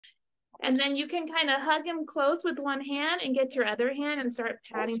And then you can kind of hug him close with one hand and get your other hand and start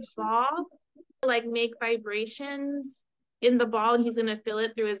patting the ball, like make vibrations in the ball, and he's going to feel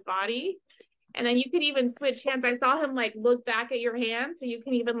it through his body. And then you can even switch hands. I saw him like look back at your hand, so you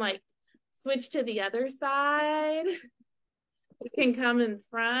can even like switch to the other side. You can come in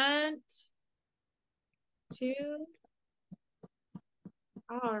front. Two.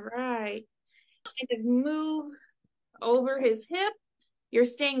 All right. Kind of move over his hip. You're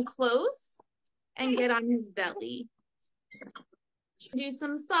staying close and get on his belly. Do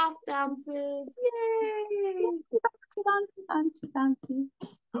some soft bounces. Yay!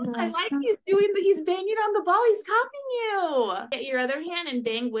 Oh, I like he's banging on the ball. He's copying you. Get your other hand and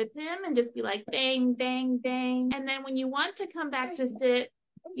bang with him and just be like bang, bang, bang. And then when you want to come back to sit,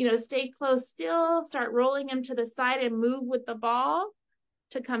 stay close still, start rolling him to the side and move with the ball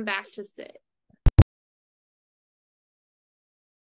to come back to sit.